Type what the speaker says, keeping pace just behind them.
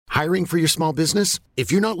Hiring for your small business?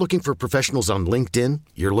 If you're not looking for professionals on LinkedIn,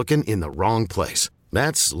 you're looking in the wrong place.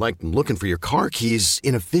 That's like looking for your car keys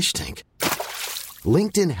in a fish tank.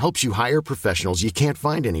 LinkedIn helps you hire professionals you can't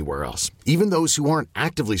find anywhere else, even those who aren't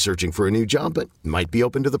actively searching for a new job but might be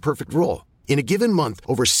open to the perfect role. In a given month,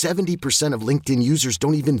 over 70% of LinkedIn users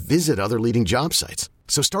don't even visit other leading job sites.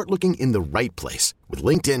 So start looking in the right place. With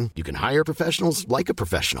LinkedIn, you can hire professionals like a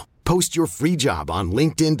professional. Post your free job on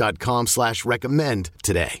linkedin.com/recommend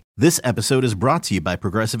today. This episode is brought to you by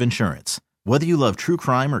Progressive Insurance. Whether you love true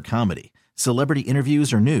crime or comedy, celebrity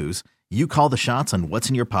interviews or news, you call the shots on what's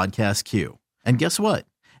in your podcast queue. And guess what?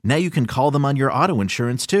 Now you can call them on your auto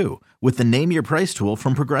insurance too with the Name Your Price tool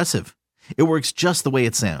from Progressive. It works just the way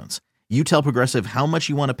it sounds. You tell Progressive how much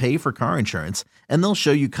you want to pay for car insurance, and they'll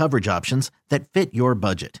show you coverage options that fit your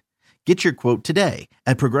budget. Get your quote today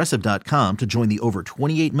at Progressive.com to join the over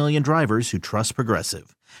 28 million drivers who trust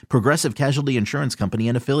Progressive. Progressive Casualty Insurance Company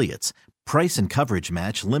and Affiliates. Price and coverage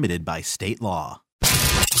match limited by state law.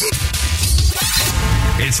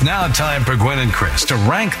 It's now time for Gwen and Chris to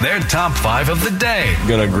rank their top 5 of the day.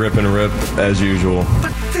 Gonna grip and rip as usual.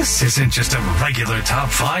 But this isn't just a regular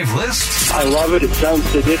top 5 list. I love it. It sounds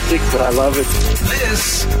sadistic, but I love it.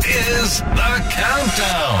 This is The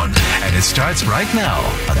Countdown. And it starts right now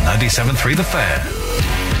on 97.3 The Fan.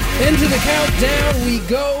 Into the countdown we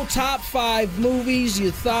go. Top 5 movies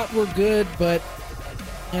you thought were good, but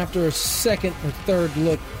after a second or third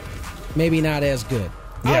look, maybe not as good.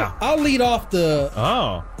 Yeah. I'll lead off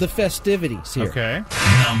the festivities here. Okay.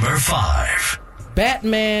 Number 5.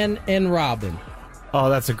 Batman and Robin. Oh,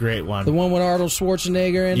 that's a great one. The one with Arnold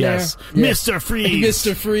Schwarzenegger in there. Yes. Mr. Freeze.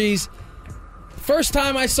 Mr. Freeze. First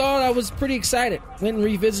time I saw it, I was pretty excited. Went and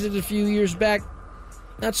revisited it a few years back.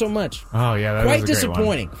 Not so much. Oh, yeah, that Quite was a great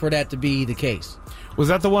disappointing one. for that to be the case. Was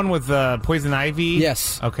that the one with Poison Ivy?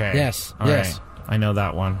 Yes. Okay. Yes. All yes. right. I know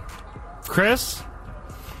that one. Chris?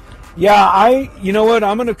 Yeah, you know what?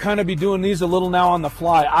 I'm going to kind of be doing these a little now on the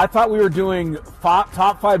fly. I thought we were doing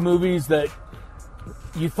top 5 movies that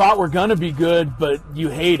you thought were going to be good, but you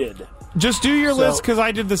hated. Just do your list because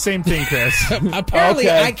I did the same thing, Chris. Apparently,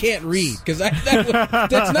 Okay. I can't read because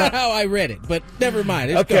that's not how I read it. But never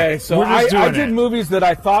mind. Okay, so I did movies that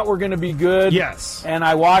I thought were going to be good. Yes. And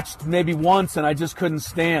I watched maybe once, and I just couldn't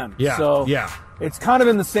stand. Yeah. So yeah. It's kind of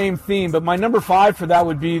in the same theme. But my number 5 for that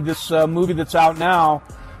would be this movie that's out now,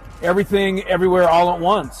 Everything, Everywhere, All at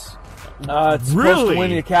Once. It's supposed to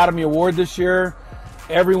win the Academy Award this year.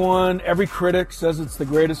 Every critic says it's the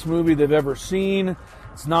greatest movie they've ever seen.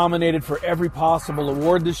 It's nominated for every possible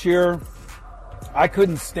award this year. I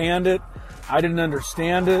couldn't stand it. I didn't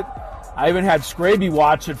understand it. I even had Scraby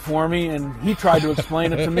watch it for me, and he tried to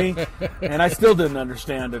explain it to me, and I still didn't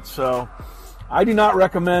understand it. So I do not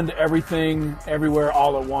recommend Everything, Everywhere,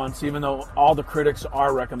 All at Once, even though all the critics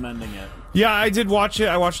are recommending it. Yeah, I did watch it.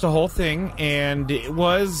 I watched the whole thing, and it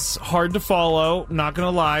was hard to follow, not going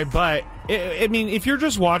to lie. But, I mean, if you're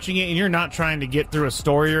just watching it and you're not trying to get through a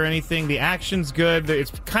story or anything, the action's good.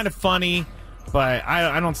 It's kind of funny, but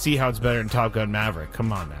I don't see how it's better than Top Gun Maverick.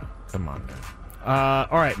 Come on now.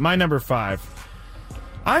 All right, my number 5.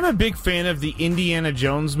 I'm a big fan of the Indiana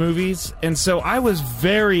Jones movies, and so I was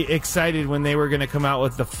very excited when they were going to come out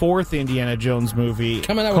with the 4th Indiana Jones movie.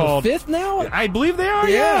 Coming out with a 5th now? I believe they are,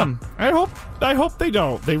 yeah. I hope they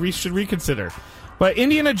don't. They should reconsider. But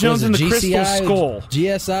Indiana Jones and the Crystal Skull.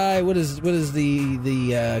 GSI, what is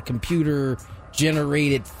the computer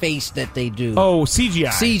generated face that they do? Oh, CGI.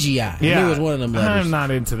 CGI. Yeah. I knew it was one of them letters. I'm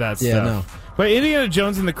not into that stuff. Yeah, no. But Indiana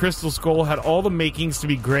Jones and the Crystal Skull had all the makings to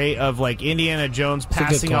be great of like Indiana Jones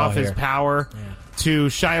passing off his power to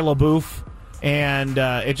Shia LaBeouf, and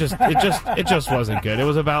it just wasn't good. It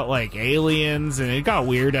was about like aliens, and it got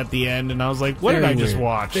weird at the end, and I was like, what did I just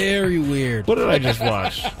watch? Very weird. What did I just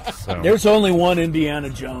watch? So. There's only one Indiana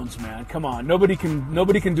Jones, man. Come on, nobody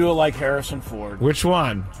can do it like Harrison Ford. Which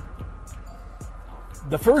one?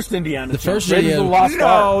 The first Indiana Jones. First Raiders of the Lost Ark.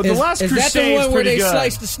 No, the Last Crusade is that the one where they good.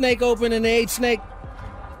 sliced the snake open and they ate snake?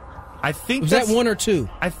 I think was that 1 or 2?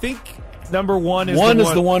 I think number 1 is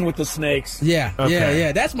the one with the snakes. Yeah, okay.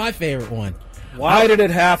 yeah. That's my favorite one. Why did it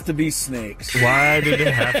have to be snakes? Why did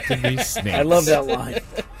it have to be snakes? I love that line.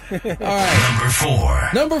 All right. Number 4.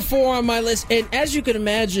 Number 4 on my list, and as you can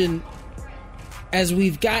imagine, as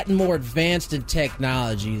we've gotten more advanced in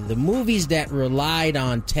technology, the movies that relied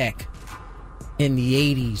on tech in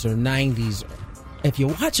the 80s or 90s, if you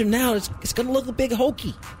watch them now, it's going to look a big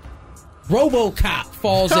hokey. RoboCop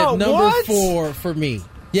falls at number 4 for me.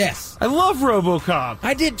 Yes. I love RoboCop.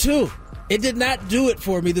 I did too. It did not do it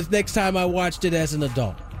for me the next time I watched it as an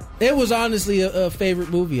adult. It was honestly a favorite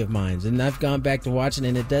movie of mine, and I've gone back to watching it,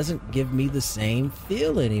 and it doesn't give me the same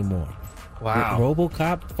feel anymore. Wow.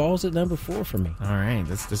 RoboCop falls at number 4 for me. All right,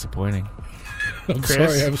 that's disappointing. I'm Chris?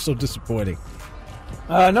 sorry, I was so disappointing.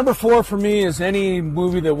 Number 4 for me is any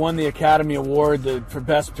movie that won the Academy Award for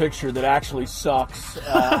Best Picture that actually sucks.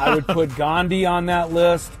 I would put Gandhi on that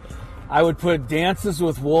list. I would put Dances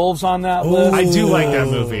with Wolves on that list. I do like that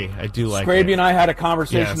movie. I do like Scraby it. and I had a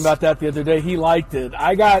conversation about that the other day. He liked it.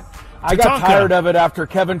 I got Tatanka. tired of it after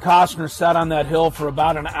Kevin Costner sat on that hill for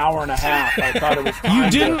about an hour and a half. I thought it was time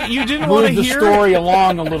You didn't move want to the hear story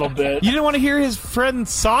along a little bit. You didn't want to hear his friend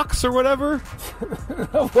Socks or whatever?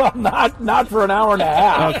 Well, not for an hour and a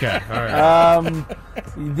half. Okay, all right.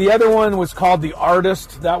 The other one was called The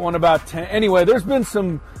Artist. That one about 10. Anyway, there's been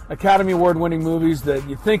some Academy Award winning movies that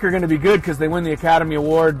you think are going to be good because they win the Academy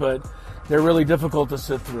Award, but they're really difficult to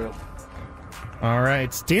sit through. All right.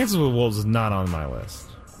 Dances with Wolves is not on my list.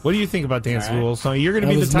 What do you think about Dances with Wolves? So you're going to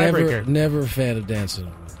be the tiebreaker. Never a fan of Dancing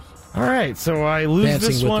with Wolves. All right, so I lose Dancing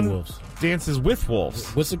this with one. the Wolves. Dances with Wolves.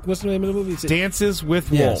 What's the name of the movie? Dances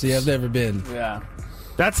with Yeah, Wolves. see, I've never been. Yeah.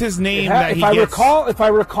 That's his name that he if gets. I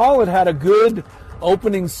recall, it had a good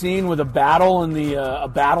opening scene with a battle in the a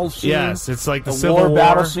battle scene. Yes, it's like the a Civil war War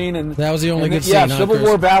battle scene, and That was the only good Yeah, scene, huh, Civil Chris?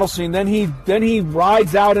 War battle scene. Then he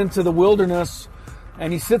rides out into the wilderness,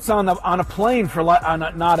 and he sits on a plane for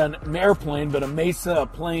not an airplane, but a Mesa, a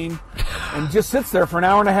plane, and just sits there for an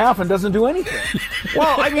hour and a half and doesn't do anything.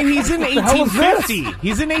 Well, I mean, he's in What the hell is 1850.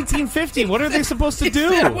 He's in 1850. What are they supposed to do?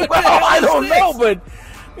 Well, I don't know, but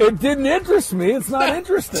it didn't interest me. It's not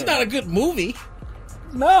interesting. It's not a good movie.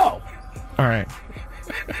 No. All right.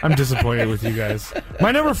 I'm disappointed with you guys.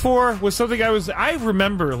 My number 4 was something I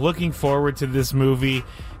remember looking forward to this movie,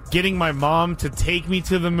 getting my mom to take me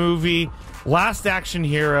to the movie. Last Action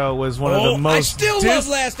Hero was one of the most... I still love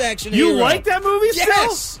Last Action Hero. You like that movie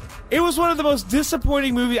Yes! still? It was one of the most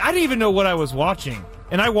disappointing movies. I didn't even know what I was watching.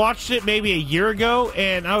 And I watched it maybe a year ago,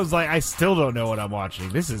 and I was like, I still don't know what I'm watching.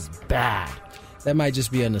 This is bad. That might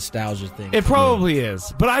just be a nostalgia thing. It probably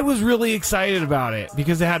is. But I was really excited about it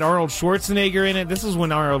because it had Arnold Schwarzenegger in it. This is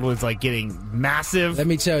when Arnold was like getting massive. Let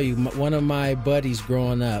me tell you, one of my buddies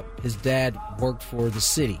growing up, his dad worked for the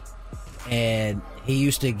city, and he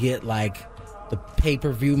used to get like the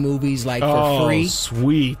pay-per-view movies like for free.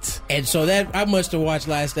 Sweet. And so that I must have watched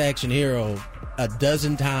Last Action Hero a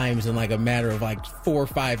dozen times in like a matter of like 4 or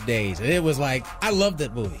 5 days, and it was like I loved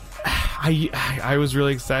that movie. I was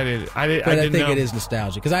really excited. I think it is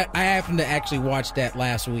nostalgia because I happened to actually watch that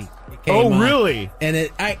last week. It came Oh, on, really?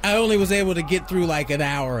 And I only was able to get through like an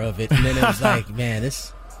hour of it, and then it was like, man,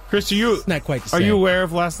 this Chris, it's not quite the same. are you aware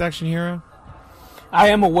of Last Action Hero? I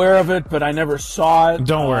am aware of it, but I never saw it.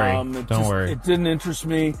 Don't worry. Don't worry. It didn't interest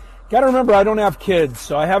me. Got to remember, I don't have kids,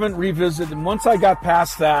 so I haven't revisited. And once I got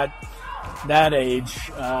past that age,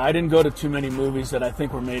 I didn't go to too many movies that I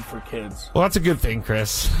think were made for kids. Well, that's a good thing,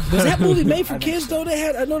 Chris. Was that movie made for kids though? I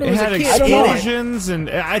know there It was had a kid in it. explosions, and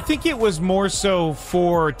I think it was more so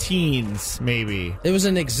for teens, maybe. It was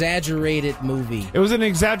an exaggerated movie. It was an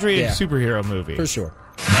exaggerated Yeah. superhero movie. For sure.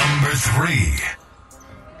 Number 3.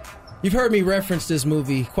 You've heard me reference this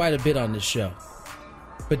movie quite a bit on this show.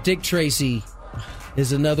 But Dick Tracy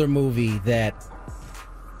is another movie that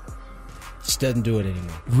just doesn't do it anymore.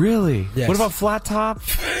 Really? Yes. What about Flat Top?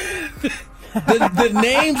 The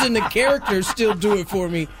names and the characters still do it for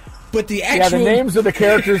me, but the actual... Yeah, the names of the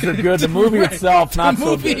characters are good. The movie Right. itself, not so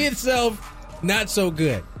The movie good. itself, not so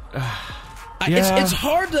good. Yeah. It's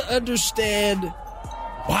hard to understand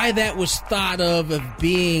why that was thought of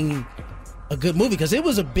being a good movie, because it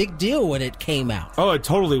was a big deal when it came out. Oh, it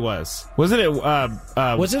totally was. Wasn't it?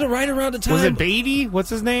 Was it right around the time? Was it Beatty? What's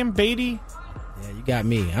his name? Beatty? Yeah, you got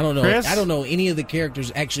me. I don't know. Chris? I don't know any of the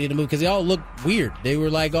characters actually in the movie because they all look weird. They were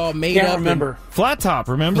like all made Can't up. remember. Flat Top,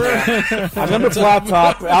 remember? I remember Flat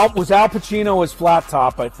Top. Al Pacino was Flat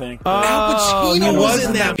Top, I think. Al Pacino he was wasn't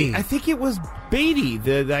in that movie. I think it was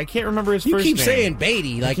Beatty. I can't remember his You first keep name. saying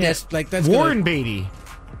Beatty like that's Warren gonna- Beatty.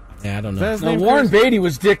 Yeah, I don't Is that know. his No, name, Warren Chris? Beatty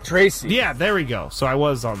was Dick Tracy. Yeah, there we go. So I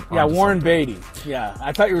was on. Yeah, onto Warren something. Beatty. Yeah,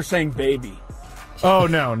 I thought you were saying Baby. Oh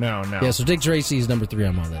no. Yeah, so Dick Tracy is number 3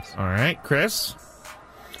 on my list. All right, Chris.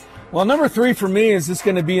 Well, number 3 for me is just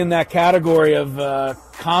going to be in that category of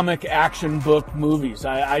comic action book movies.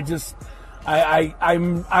 I just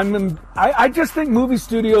think movie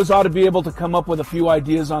studios ought to be able to come up with a few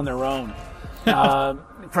ideas on their own.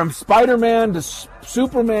 From Spider-Man to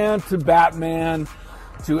Superman to Batman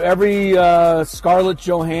to every Scarlett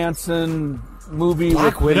Johansson movie.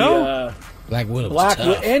 Black with Widow? Black Widow. Black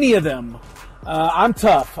Widow, any of them. I'm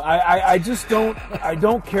tough. I just don't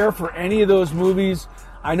care for any of those movies.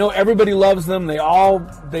 I know everybody loves them. They all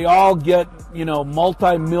get,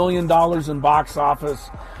 multi-million dollars in box office.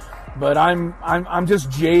 But I'm just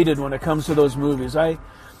jaded when it comes to those movies. I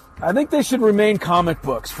think they should remain comic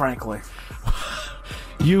books, frankly.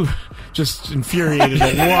 You just infuriated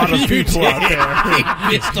a lot of people out there.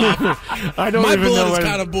 I don't My even know. blood is what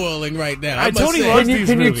kind of boiling right now. Tony loves these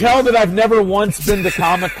Can you movies. tell that I've never once been to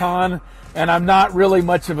Comic-Con and I'm not really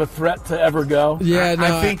much of a threat to ever go? Yeah, no,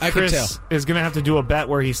 I think I Chris can tell. is going to have to do a bet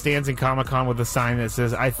where he stands in Comic-Con with a sign that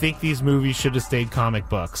says, "I think these movies should have stayed comic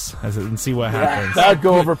books," and see what happens. That'd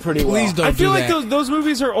go over pretty well. Please don't I feel do like that. those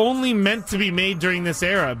movies are only meant to be made during this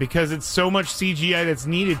era because it's so much CGI that's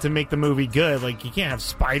needed to make the movie good. Like, you can't have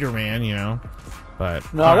Spider-Man,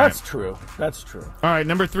 But No, all right. that's true. That's true. All right,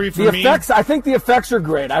 number 3 for The me. effects, I think the effects are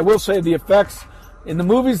great. I will say the effects, in the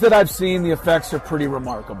movies that I've seen, the effects are pretty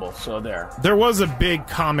remarkable. So there. There was a big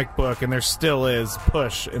comic book, and there still is,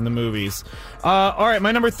 push in the movies. All right,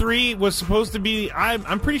 my number 3 was supposed to be,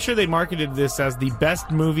 I'm pretty sure they marketed this as the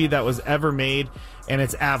best movie that was ever made, and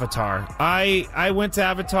it's Avatar. I went to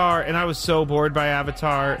Avatar, and I was so bored by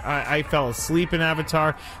Avatar. I fell asleep in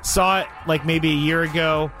Avatar. Saw it like maybe a year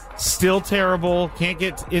ago. Still terrible. Can't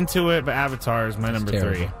get into it, but Avatar is my number 3.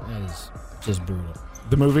 That is just brutal.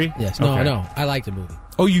 The movie? Yes. No, Okay. no. I like the movie.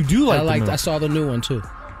 Oh, you do like the movie? I saw the new one too.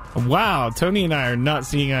 Wow, Tony and I are not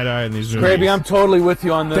seeing eye to eye in these movies. Gravy, I'm totally with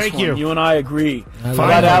you on this Thank one. you. You and I agree. I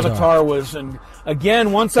That love Avatar was, and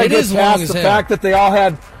again, once I It get is long past as the hell. fact that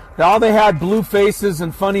they had blue faces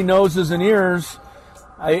and funny noses and ears,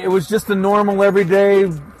 it was just a normal,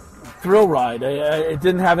 everyday thrill ride. It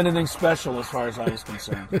didn't have anything special as far as I was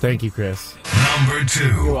concerned. Thank you, Chris. Number 2.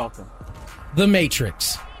 You're welcome. The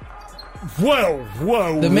Matrix. Whoa.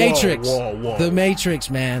 The Matrix. Whoa. The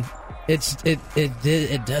Matrix, man. It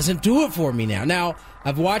doesn't do it for me now. Now,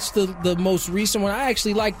 I've watched the most recent one. I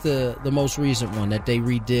actually like the most recent one that they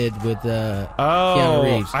redid with Keanu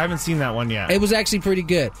Reeves. I haven't seen that one yet. It was actually pretty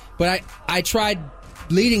good. But I tried,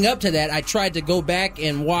 leading up to that, I tried to go back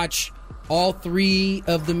and watch all 3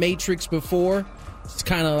 of the Matrix before. It's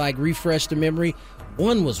kind of like refresh the memory.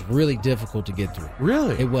 One was really difficult to get through.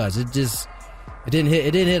 Really? It was. It didn't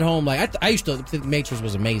hit home. Like I used to think Matrix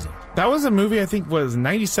was amazing. That was a movie I think was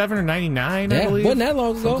 97 or 99, I believe. Wasn't that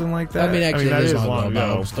long ago? Something like that. I mean, actually, that it is is long ago. About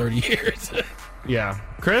ago. almost 30 years. Yeah.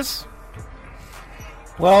 Chris?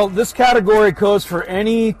 Well, this category goes for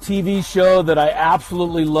any TV show that I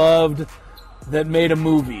absolutely loved that made a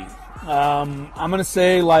movie. I'm going to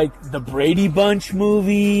say like the Brady Bunch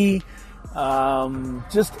movie,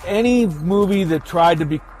 just any movie that tried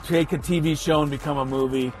to take a TV show and become a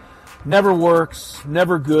movie. Never works,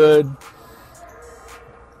 never good.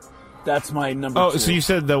 That's my number 2. Oh, so you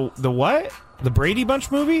said the what? The Brady Bunch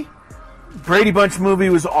movie? Brady Bunch movie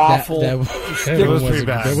was awful. That was pretty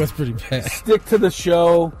bad. That was pretty bad. Stick to the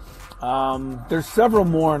show. There's several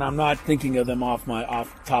more, and I'm not thinking of them off the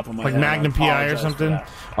top of my Like head. Magnum I PI or apologize something? for that.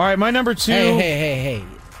 All right, my number 2. Hey.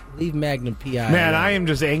 Leave Magnum PI. Man, alone. I am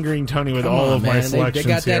just angering Tony with Come all on, of my man. selections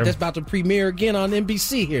They got that. here. That's about to premiere again on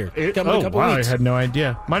NBC here. Coming in a couple wow, weeks. I had no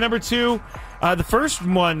idea. My number 2, the first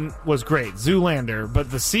one was great, Zoolander,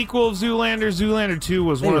 but the sequel of Zoolander 2,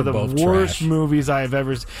 was They one of were the both worst trash. movies I have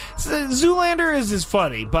ever seen. Zoolander is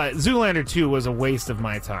funny, but Zoolander 2 was a waste of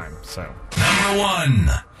my time. So Number 1.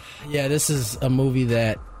 Yeah, this is a movie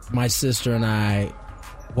that my sister and I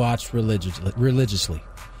watched religiously.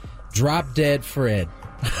 Drop Dead Fred.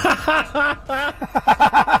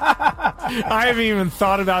 I haven't even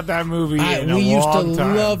thought about that movie in a We used to long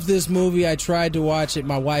time. love this movie. I tried to watch it.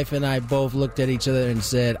 My wife and I both looked at each other and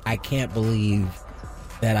said, I can't believe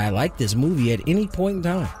that I like this movie at any point in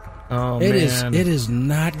time. Oh, It man. is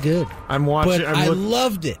not good. I'm watching. But I'm I look-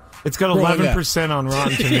 loved it. It's got growing up. 11% on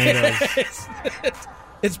Rotten Tomatoes.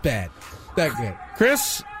 It's bad. That good.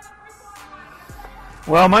 Chris?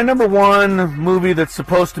 Well, my number 1 movie that's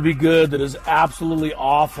supposed to be good that is absolutely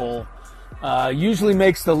awful usually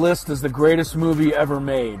makes the list as the greatest movie ever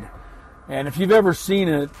made. And if you've ever seen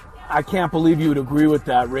it, I can't believe you would agree with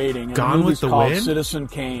that rating. And Gone the movie's with the called Wind? Citizen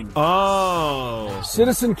Kane. Oh.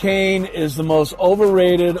 Citizen Kane is the most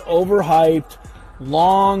overrated, overhyped,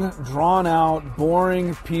 long, drawn-out,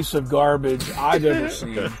 boring piece of garbage I've ever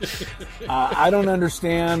seen. I don't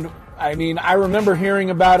understand. I mean, I remember hearing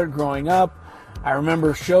about it growing up. I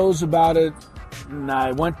remember shows about it. And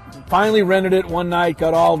I finally rented it one night,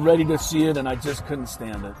 got all ready to see it, and I just couldn't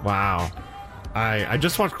stand it. Wow. I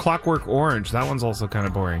just watched Clockwork Orange. That one's also kind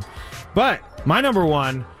of boring. But my number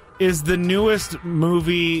 1 is the newest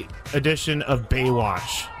movie edition of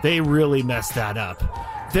Baywatch. They really messed that up.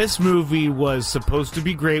 this movie was supposed to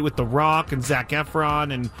be great with The Rock and Zac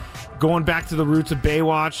Efron and going back to the roots of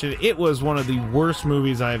Baywatch. And it was one of the worst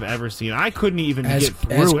movies I've ever seen. I couldn't even get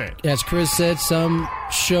through it. As Chris said, some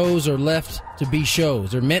shows are left to be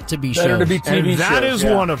shows. They're meant to be shows. To be TV and that shows, is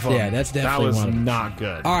one of them. Yeah, that's definitely that was one of them. not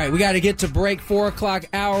good. All right, we got to get to break. 4 o'clock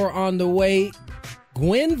hour on the way.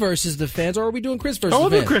 Gwen versus the fans, or are we doing Chris versus the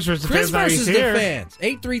fans? We'll do Chris versus the fans. Chris versus the fans.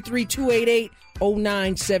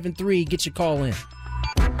 833-288-0973. Get your call in.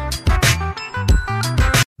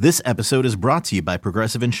 This episode is brought to you by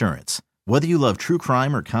Progressive Insurance. Whether you love true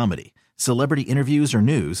crime or comedy, celebrity interviews or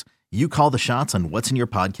news, you call the shots on what's in your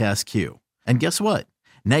podcast queue. And guess what?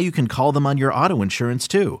 Now you can call them on your auto insurance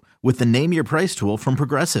too with the Name Your Price tool from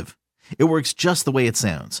Progressive. It works just the way it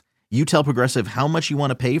sounds. You tell Progressive how much you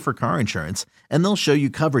want to pay for car insurance, and they'll show you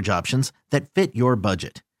coverage options that fit your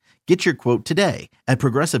budget. Get your quote today at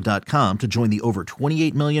Progressive.com to join the over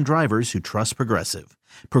 28 million drivers who trust Progressive.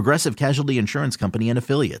 Progressive Casualty Insurance Company and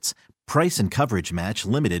Affiliates. Price and coverage match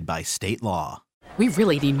limited by state law. We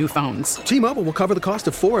really need new phones. T-Mobile will cover the cost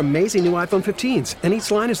of 4 amazing new iPhone 15s, and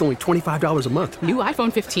each line is only $25 a month. New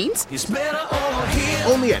iPhone 15s? It's better over here.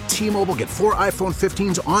 Only at T-Mobile, get 4 iPhone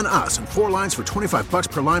 15s on us and 4 lines for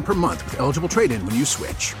 $25 per line per month with eligible trade-in when you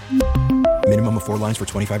switch. Minimum of 4 lines for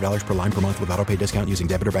 $25 per line per month with autopay discount using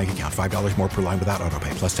debit or bank account. $5 more per line without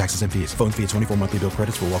autopay, plus taxes and fees. Phone fee at 24 monthly bill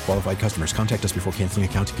credits for well-qualified customers. Contact us before canceling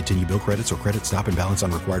account to continue bill credits or credit stop and balance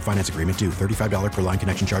on required finance agreement due. $35 per line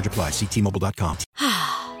connection charge applies. See T-Mobile.com.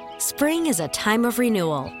 Spring is a time of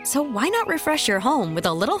renewal, so why not refresh your home with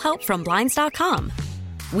a little help from Blinds.com?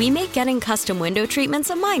 We make getting custom window treatments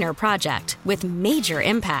a minor project with major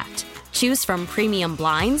impact. Choose from premium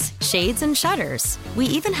blinds, shades, and shutters. We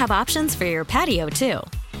even have options for your patio, too.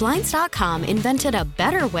 Blinds.com invented a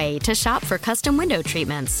better way to shop for custom window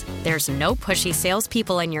treatments. There's no pushy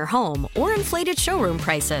salespeople in your home or inflated showroom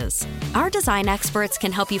prices. Our design experts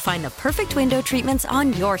can help you find the perfect window treatments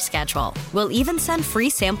on your schedule. We'll even send free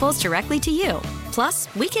samples directly to you.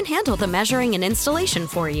 Plus, we can handle the measuring and installation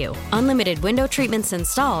for you. Unlimited window treatments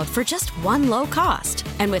installed for just one low cost.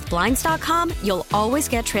 And with Blinds.com, you'll always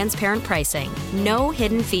get transparent pricing. No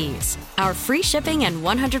hidden fees. Our free shipping and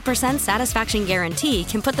 100% satisfaction guarantee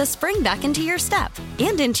can put the spring back into your step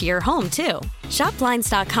and into your home, too. Shop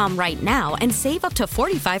Blinds.com right now and save up to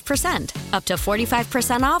 45%. Up to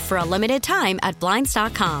 45% off for a limited time at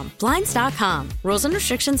Blinds.com. Blinds.com. Rules and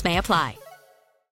restrictions may apply.